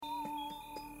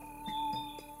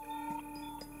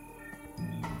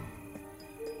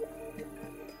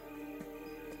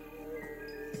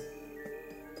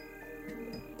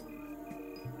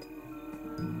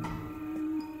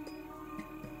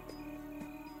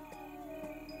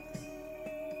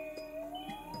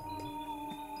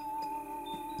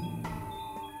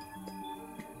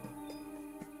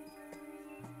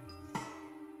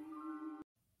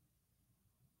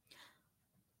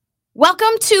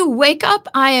Welcome to Wake Up.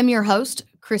 I am your host,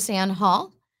 Chris Ann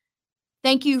Hall.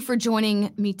 Thank you for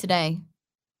joining me today.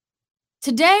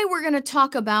 Today, we're going to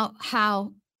talk about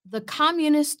how the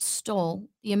communists stole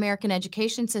the American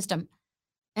education system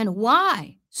and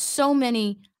why so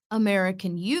many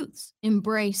American youths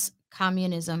embrace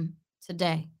communism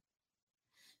today.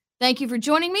 Thank you for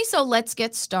joining me, so let's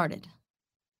get started.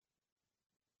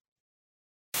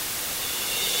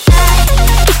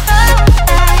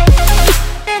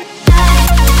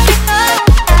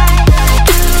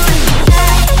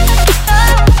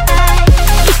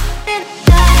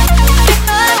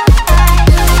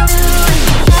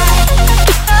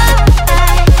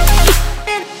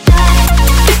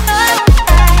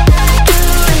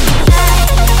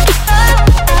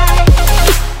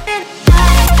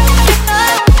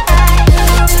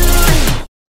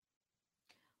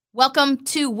 Welcome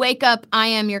to Wake Up. I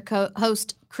am your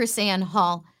host, Chris Ann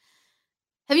Hall.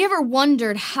 Have you ever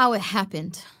wondered how it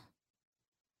happened?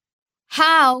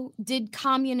 How did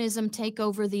communism take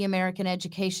over the American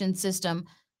education system?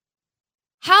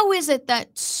 How is it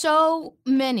that so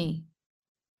many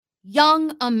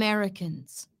young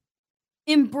Americans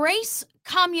embrace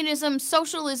communism,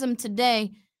 socialism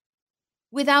today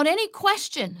without any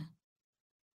question,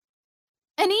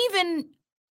 and even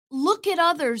look at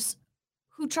others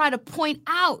who try to point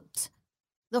out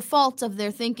the fault of their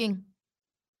thinking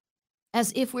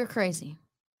as if we're crazy?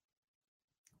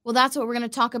 Well, that's what we're going to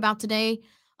talk about today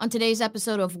on today's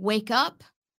episode of Wake Up,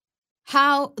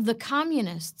 how the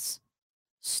communists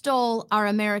stole our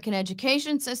American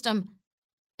education system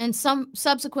and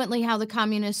subsequently how the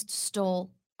communists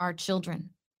stole our children.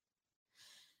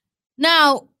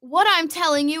 Now, what I'm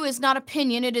telling you is not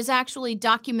opinion. It is actually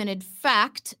documented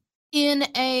fact in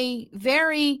a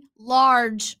very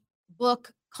large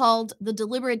book called The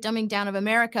Deliberate Dumbing Down of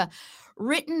America,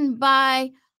 written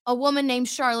by a woman named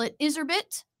Charlotte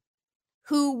Iserbyt,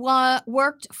 who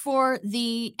worked for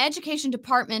the education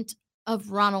department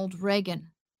of Ronald Reagan.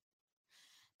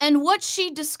 And what she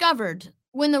discovered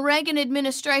when the Reagan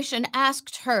administration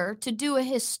asked her to do a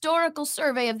historical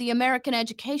survey of the American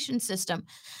education system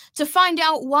to find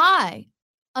out why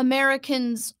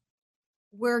Americans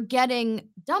were getting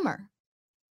dumber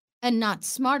and not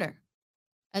smarter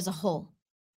as a whole,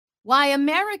 why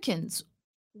Americans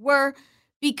were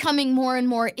becoming more and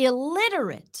more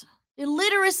illiterate,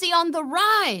 illiteracy on the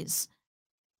rise,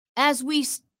 as we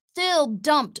still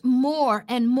dumped more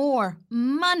and more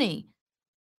money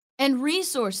and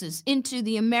resources into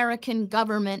the American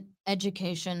government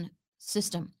education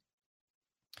system.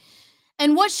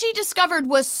 And what she discovered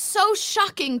was so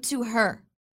shocking to her,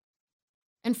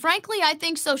 and frankly, I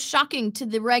think so shocking to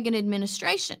the Reagan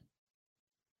administration,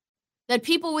 that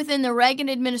people within the Reagan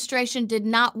administration did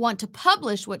not want to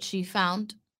publish what she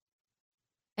found.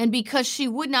 And because she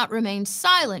would not remain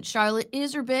silent, Charlotte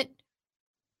Iserbyt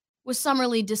was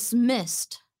summarily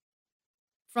dismissed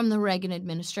from the Reagan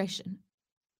administration.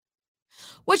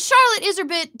 What Charlotte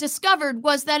Iserbyt discovered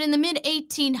was that in the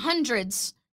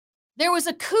mid-1800s, there was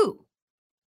a coup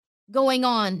going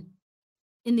on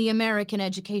in the American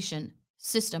education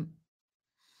system.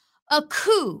 A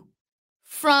coup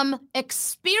from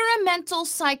experimental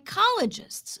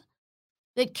psychologists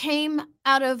that came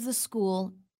out of the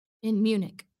school in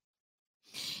Munich.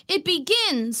 It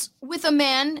begins with a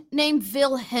man named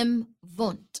Wilhelm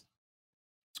Wundt.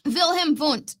 Wilhelm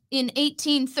Wundt in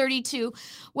 1832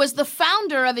 was the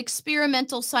founder of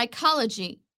experimental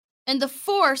psychology and the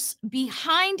force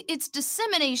behind its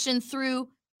dissemination through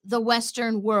the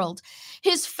Western world.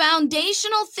 His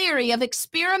foundational theory of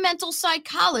experimental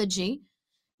psychology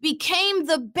became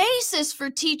the basis for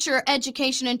teacher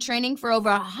education and training for over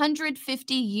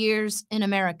 150 years in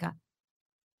America.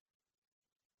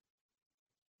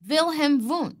 Wilhelm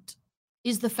Wundt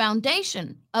is the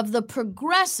foundation of the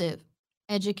progressive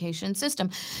education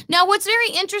system. Now, what's very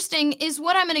interesting is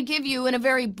what I'm going to give you in a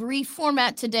very brief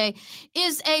format today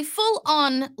is a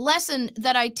full-on lesson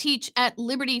that I teach at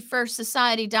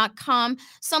libertyfirstsociety.com,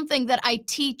 something that I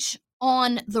teach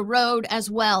on the road as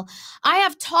well. I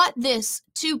have taught this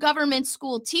to government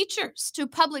school teachers, to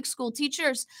public school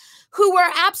teachers who were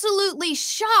absolutely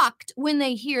shocked when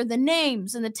they hear the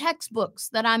names and the textbooks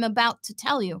that I'm about to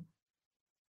tell you.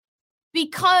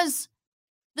 Because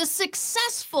the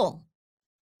successful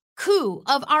coup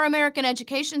of our American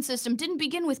education system didn't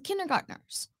begin with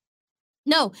kindergartners.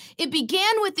 No, it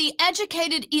began with the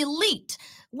educated elite,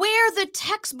 where the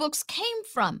textbooks came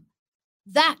from.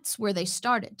 That's where they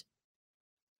started.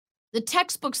 The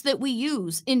textbooks that we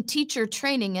use in teacher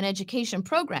training and education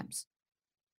programs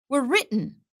were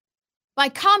written by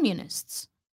communists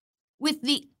with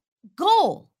the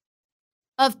goal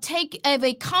of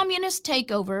a communist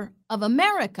takeover of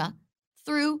America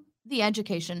through the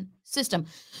education system.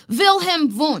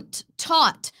 Wilhelm Wundt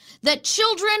taught that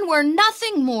children were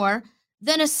nothing more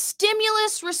than a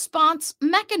stimulus response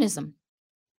mechanism,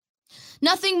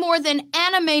 nothing more than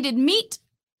animated meat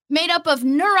made up of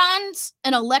neurons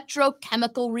and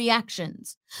electrochemical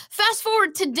reactions. Fast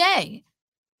forward today,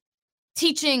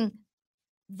 teaching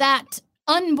that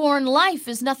unborn life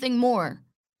is nothing more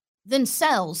than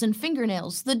cells and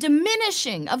fingernails. The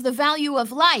diminishing of the value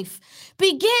of life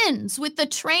begins with the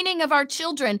training of our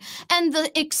children and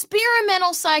the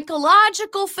experimental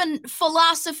psychological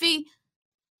philosophy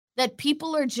that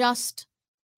people are just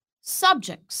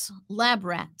subjects, lab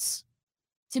rats,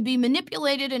 to be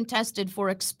manipulated and tested for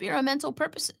experimental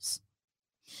purposes.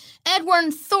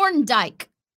 Edward Thorndike,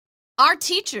 our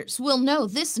teachers will know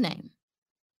this name.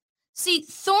 See,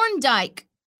 Thorndike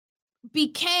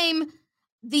became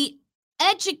the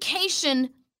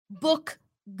education book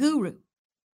guru.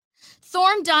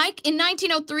 Thorndike in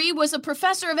 1903 was a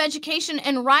professor of education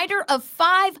and writer of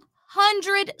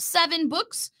 507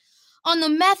 books on the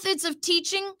methods of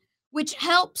teaching, which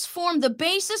helps form the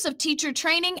basis of teacher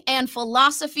training and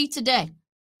philosophy today.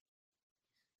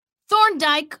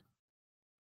 Thorndike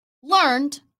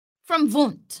learned from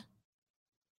Wundt.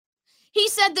 He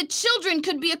said that children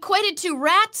could be equated to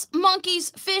rats,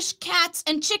 monkeys, fish, cats,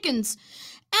 and chickens,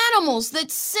 animals that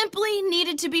simply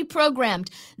needed to be programmed.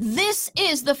 This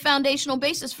is the foundational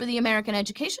basis for the American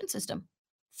education system.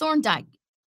 Thorndike.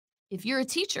 If you're a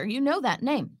teacher, you know that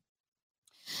name.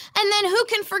 And then who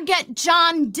can forget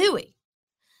John Dewey?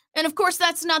 And of course,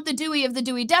 that's not the Dewey of the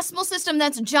Dewey Decimal System.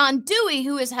 That's John Dewey,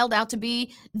 who is held out to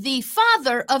be the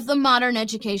father of the modern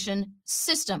education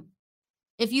system.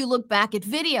 If you look back at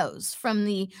videos from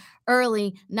the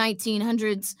early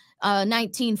 1900s,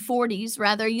 1940s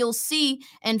rather, you'll see,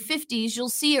 and 50s, you'll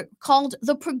see it called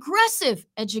the progressive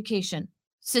education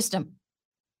system.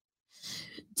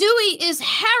 Dewey is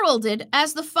heralded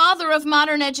as the father of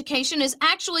modern education, is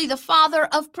actually the father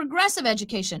of progressive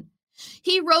education.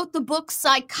 He wrote the book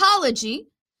Psychology,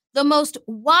 the most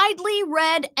widely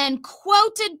read and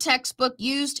quoted textbook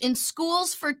used in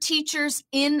schools for teachers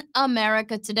in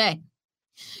America today.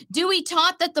 Dewey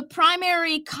taught that the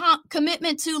primary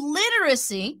commitment to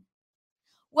literacy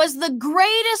was the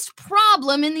greatest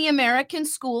problem in the American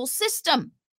school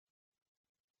system.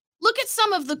 Look at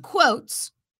some of the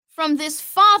quotes from this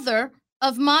father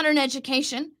of modern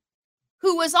education,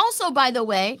 who was also, by the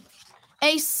way,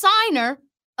 a signer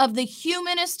of the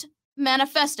Humanist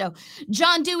Manifesto.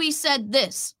 John Dewey said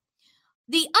this: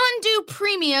 "The undue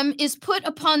premium is put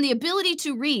upon the ability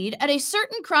to read at a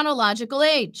certain chronological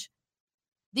age.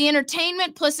 The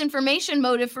entertainment plus information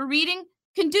motive for reading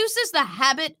conduces the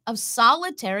habit of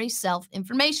solitary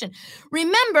self-information."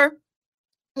 Remember,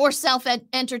 or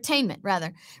self-entertainment,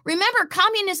 rather. Remember,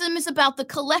 communism is about the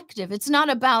collective. It's not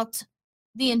about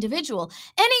the individual.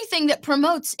 Anything that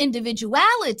promotes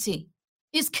individuality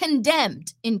is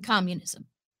condemned in communism,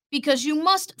 because you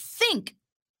must think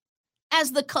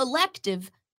as the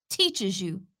collective teaches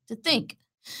you to think.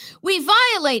 "We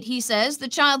violate," he says, "the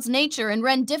child's nature and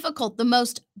render difficult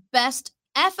the best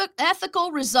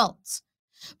ethical results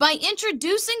by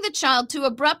introducing the child too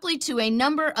abruptly to a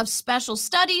number of special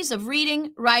studies of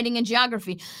reading, writing, and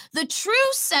geography. The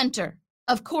true center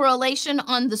of correlation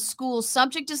on the school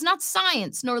subject is not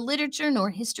science, nor literature, nor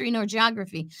history, nor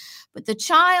geography, but the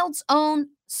child's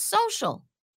own social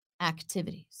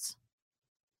activities."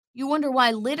 You wonder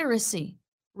why literacy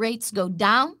rates go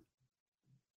down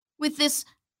with this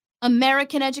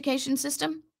American education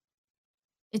system?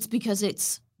 It's because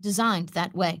it's designed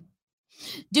that way.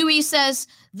 Dewey says,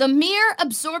 "The mere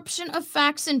absorption of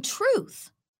facts and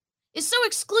truth is so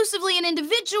exclusively an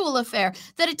individual affair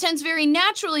that it tends very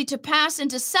naturally to pass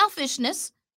into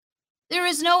selfishness. There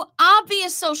is no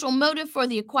obvious social motive for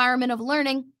the acquirement of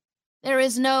learning. There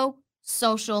is no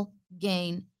social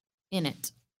gain in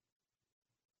it."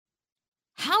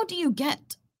 How do you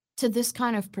get to this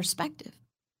kind of perspective?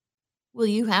 Well,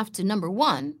 you have to, number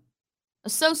one,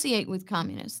 associate with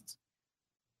communists.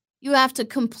 You have to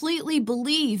completely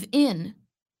believe in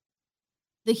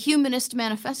the Humanist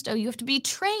Manifesto. You have to be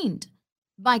trained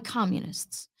by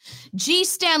communists. G.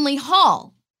 Stanley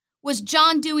Hall was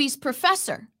John Dewey's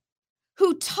professor,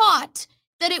 who taught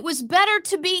that it was better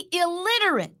to be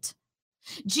illiterate.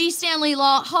 G. Stanley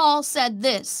Hall said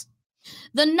this: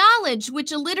 "The knowledge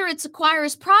which illiterates acquire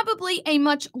is probably a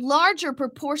much larger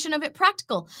proportion of it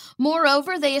practical.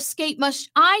 Moreover, they escape much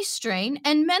eye strain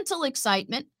and mental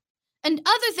excitement, and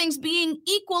other things being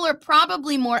equal are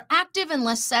probably more active and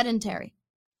less sedentary."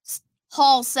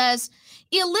 Hall says,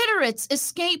 Illiterates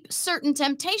escape certain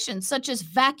temptations, such as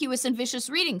vacuous and vicious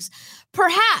readings.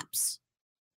 Perhaps,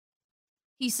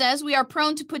 he says, we are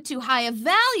prone to put too high a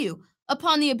value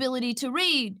upon the ability to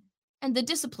read and the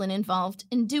discipline involved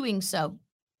in doing so.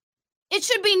 It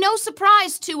should be no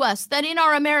surprise to us that in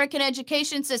our American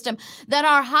education system, that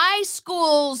our high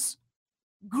schools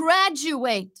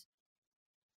graduate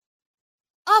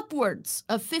upwards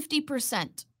of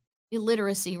 50%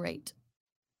 illiteracy rate.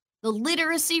 The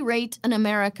literacy rate in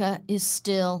America is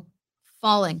still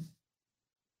falling.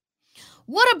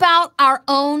 What about our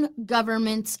own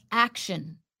government's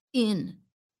action in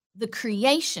the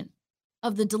creation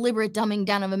of the deliberate dumbing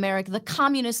down of America, the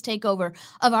communist takeover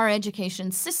of our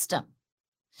education system?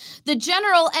 The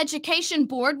General Education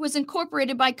Board was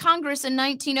incorporated by Congress in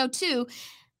 1902,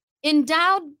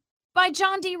 endowed by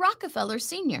John D. Rockefeller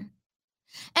Sr.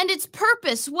 And its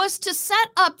purpose was to set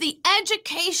up the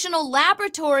educational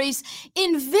laboratories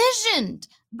envisioned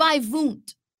by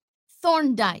Wundt,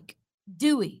 Thorndike,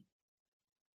 Dewey,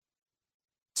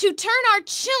 to turn our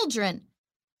children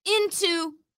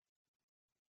into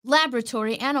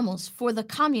laboratory animals for the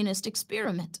communist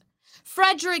experiment.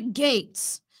 Frederick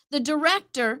Gates, the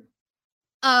director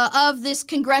of this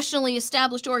congressionally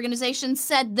established organization,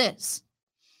 said this: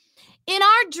 "In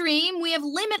our dream, we have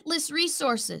limitless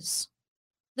resources.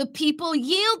 The people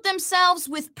yield themselves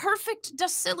with perfect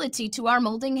docility to our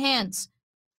molding hands.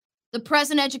 The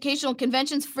present educational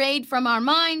conventions frayed from our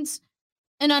minds,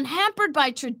 and unhampered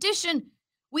by tradition,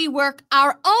 we work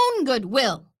our own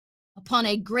goodwill upon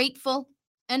a grateful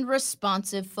and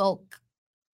responsive folk."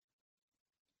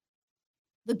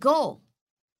 The goal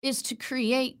is to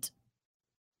create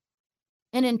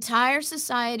an entire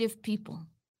society of people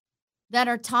that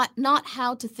are taught not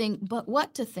how to think, but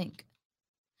what to think.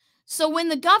 So when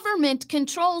the government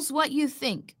controls what you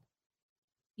think,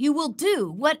 you will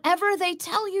do whatever they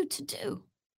tell you to do.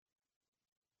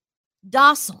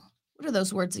 Docile. What are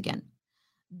those words again?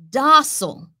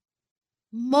 Docile,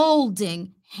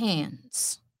 molding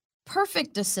hands,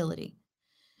 perfect docility,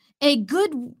 a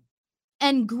good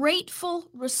and grateful,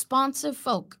 responsive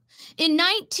folk. In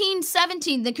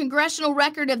 1917, the Congressional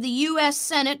Record of the U.S.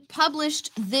 Senate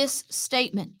published this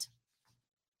statement: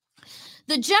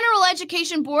 "The General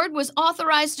Education Board was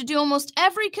authorized to do almost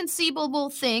every conceivable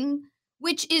thing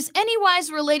which is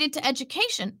anywise related to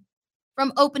education,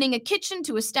 from opening a kitchen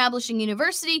to establishing a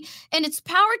university, and its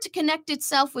power to connect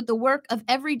itself with the work of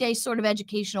everyday sort of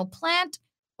educational plant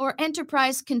or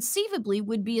enterprise conceivably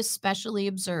would be especially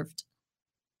observed."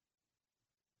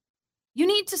 You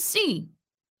need to see,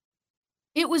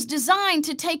 it was designed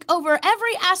to take over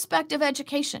every aspect of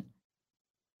education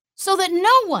so that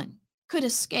no one could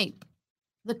escape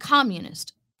the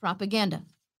communist propaganda.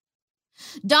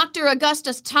 Dr.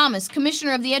 Augustus Thomas,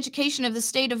 Commissioner of the Education of the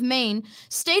state of Maine,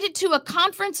 stated to a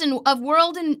conference of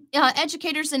world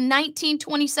educators in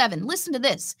 1927, listen to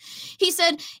this. He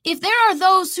said, "If there are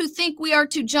those who think we are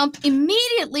to jump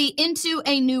immediately into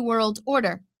a new world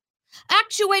order,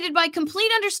 actuated by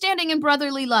complete understanding and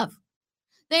brotherly love,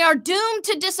 they are doomed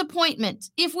to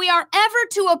disappointment. If we are ever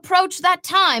to approach that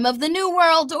time of the new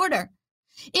world order,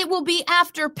 it will be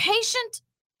after patient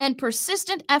and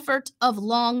persistent effort of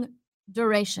long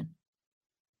duration."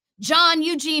 John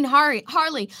Eugene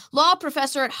Harley, law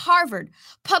professor at Harvard,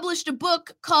 published a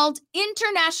book called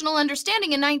International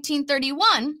Understanding in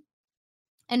 1931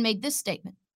 and made this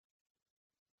statement: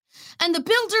 "And the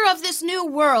builder of this new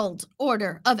world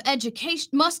order of education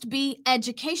must be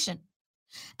education.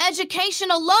 Education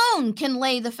alone can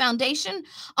lay the foundation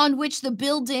on which the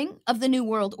building of the new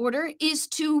world order is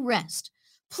to rest.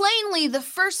 Plainly, the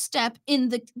first step in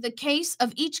the case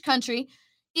of each country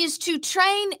is to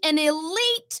train an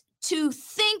elite to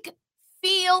think,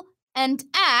 feel, and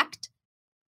act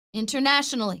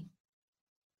internationally."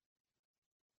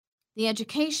 The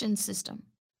education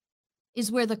system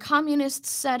is where the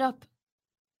communists set up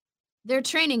their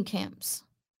training camps,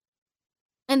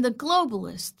 and the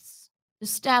globalists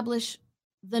establish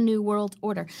the New World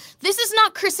Order. This is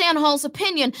not KrisAnne Hall's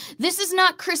opinion. This is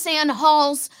not KrisAnne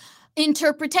Hall's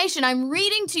interpretation. I'm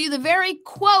reading to you the very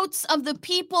quotes of the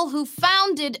people who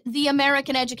founded the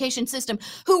American education system,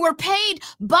 who were paid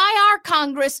by our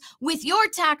Congress with your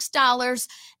tax dollars,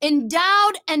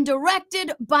 endowed and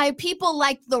directed by people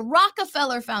like the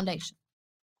Rockefeller Foundation,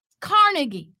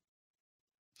 Carnegie.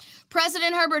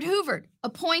 President Herbert Hoover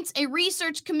appoints a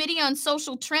research committee on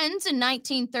social trends in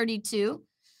 1932,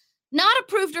 not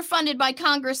approved or funded by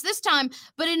Congress this time,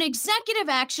 but an executive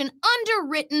action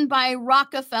underwritten by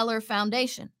Rockefeller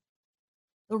Foundation.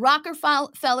 The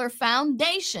Rockefeller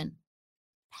Foundation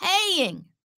paying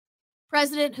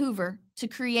President Hoover to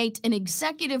create an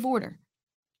executive order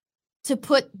to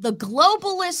put the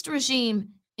globalist regime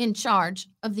in charge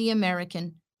of the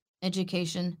American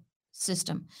education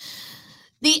system.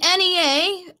 The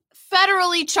NEA,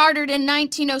 federally chartered in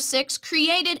 1906,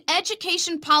 created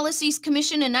Education Policies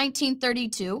Commission in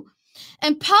 1932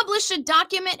 and published a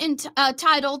document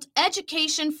entitled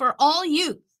Education for All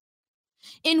Youth,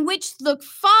 in which the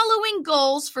following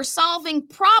goals for solving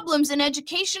problems in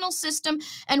educational system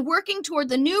and working toward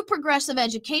the new progressive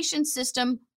education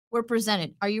system were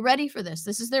presented. Are you ready for this?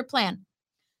 This is their plan.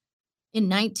 In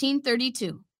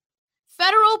 1932,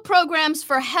 federal programs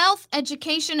for health,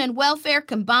 education, and welfare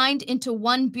combined into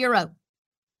one bureau.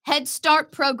 Head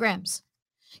Start programs,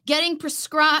 getting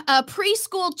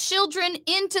preschool children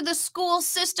into the school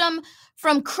system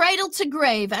from cradle to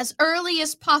grave as early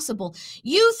as possible.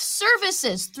 Youth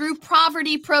services through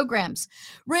poverty programs.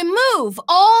 Remove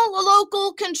all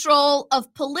local control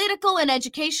of political and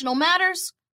educational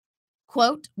matters,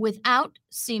 quote, without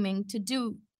seeming to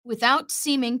do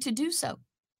so.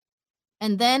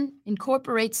 And then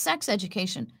incorporate sex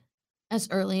education as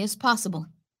early as possible.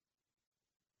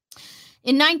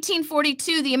 In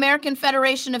 1942, the American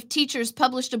Federation of Teachers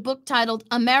published a book titled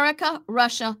America,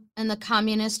 Russia, and the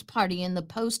Communist Party in the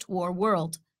Post-War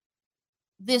World.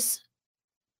 This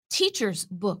teacher's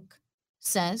book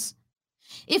says,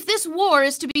 if this war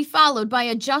is to be followed by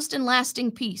a just and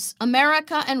lasting peace,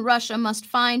 America and Russia must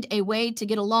find a way to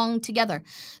get along together.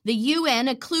 The UN,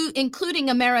 including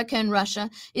America and Russia,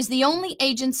 is the only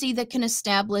agency that can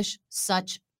establish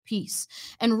such peace.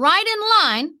 And right in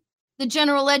line, the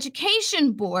General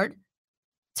Education Board,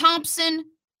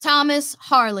 Thomas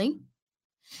Harley.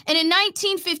 And in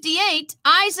 1958,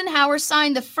 Eisenhower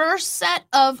signed the first set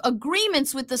of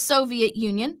agreements with the Soviet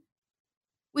Union,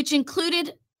 which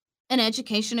included an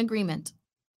education agreement.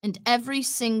 And every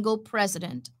single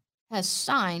president has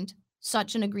signed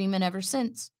such an agreement ever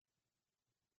since.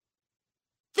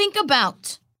 Think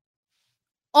about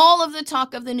all of the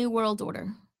talk of the New World Order.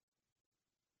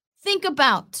 Think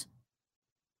about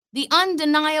the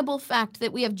undeniable fact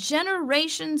that we have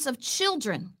generations of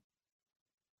children,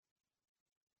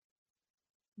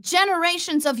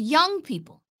 generations of young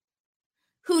people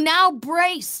who now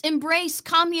embrace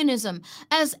communism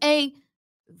as a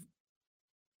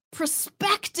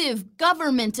prospective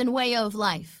government and way of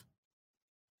life.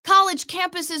 College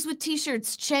campuses with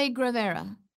t-shirts, Che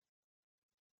Guevara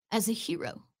as a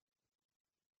hero.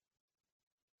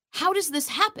 How does this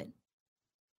happen?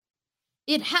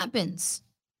 It happens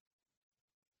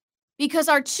because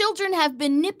our children have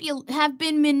been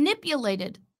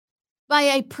manipulated by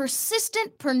a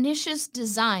persistent, pernicious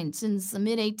design since the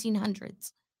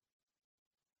mid-1800s.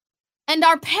 And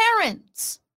our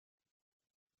parents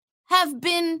have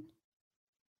been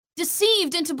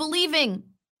deceived into believing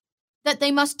that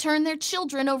they must turn their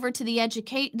children over to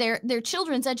their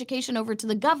children's education over to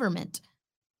the government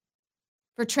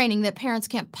for training that parents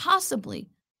can't possibly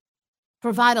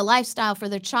provide a lifestyle for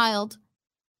their child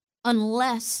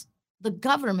unless the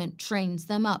government trains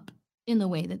them up in the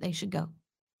way that they should go.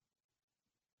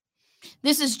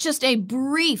 This is just a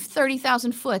brief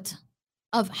 30,000-foot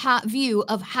view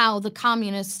of how the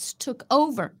communists took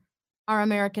over our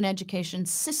American education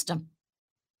system,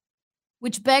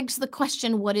 which begs the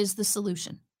question, what is the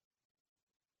solution?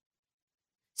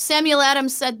 Samuel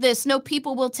Adams said this, no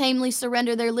people will tamely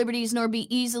surrender their liberties nor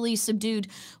be easily subdued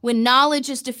when knowledge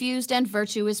is diffused and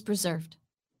virtue is preserved.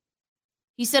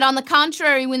 He said, on the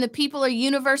contrary, when the people are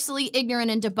universally ignorant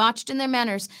and debauched in their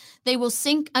manners, they will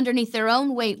sink underneath their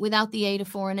own weight without the aid of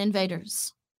foreign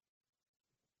invaders.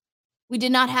 We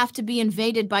did not have to be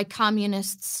invaded by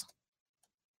communists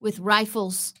with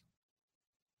rifles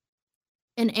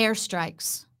and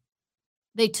airstrikes.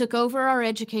 They took over our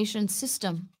education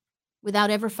system without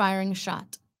ever firing a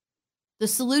shot. The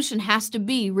solution has to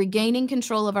be regaining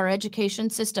control of our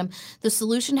education system. The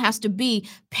solution has to be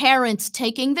parents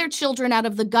taking their children out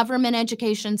of the government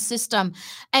education system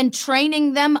and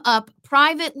training them up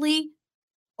privately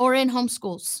or in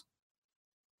homeschools.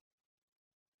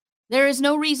 There is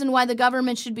no reason why the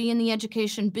government should be in the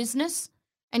education business,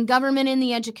 and government in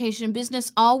the education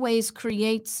business always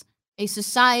creates a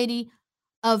society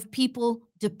of people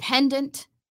dependent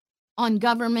on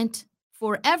government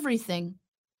for everything,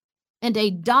 and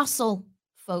a docile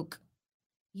folk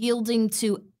yielding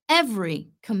to every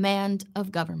command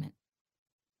of government.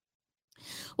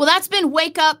 Well, that's been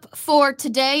Wake Up for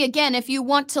today. Again, if you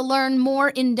want to learn more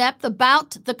in depth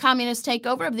about the communist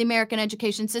takeover of the American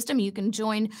education system, you can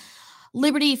join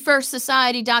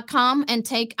LibertyFirstSociety.com and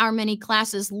take our many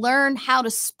classes. Learn how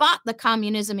to spot the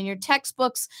communism in your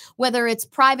textbooks, whether it's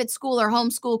private school or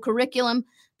homeschool curriculum,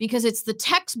 because it's the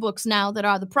textbooks now that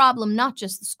are the problem, not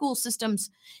just the school systems.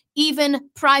 Even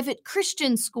private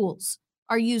Christian schools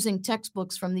are using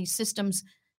textbooks from these systems.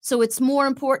 So it's more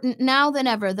important now than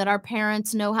ever that our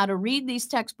parents know how to read these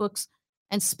textbooks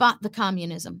and spot the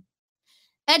communism.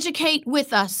 Educate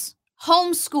with us,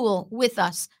 homeschool with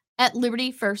us at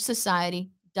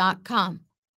libertyfirstsociety.com.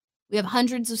 We have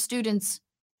hundreds of students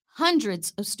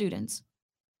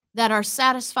that are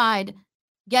satisfied,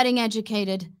 getting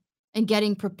educated, and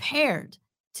getting prepared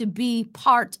to be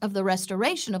part of the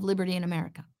restoration of liberty in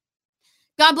America.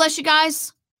 God bless you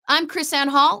guys. I'm KrisAnne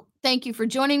Hall. Thank you for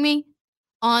joining me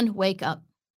on Wake Up.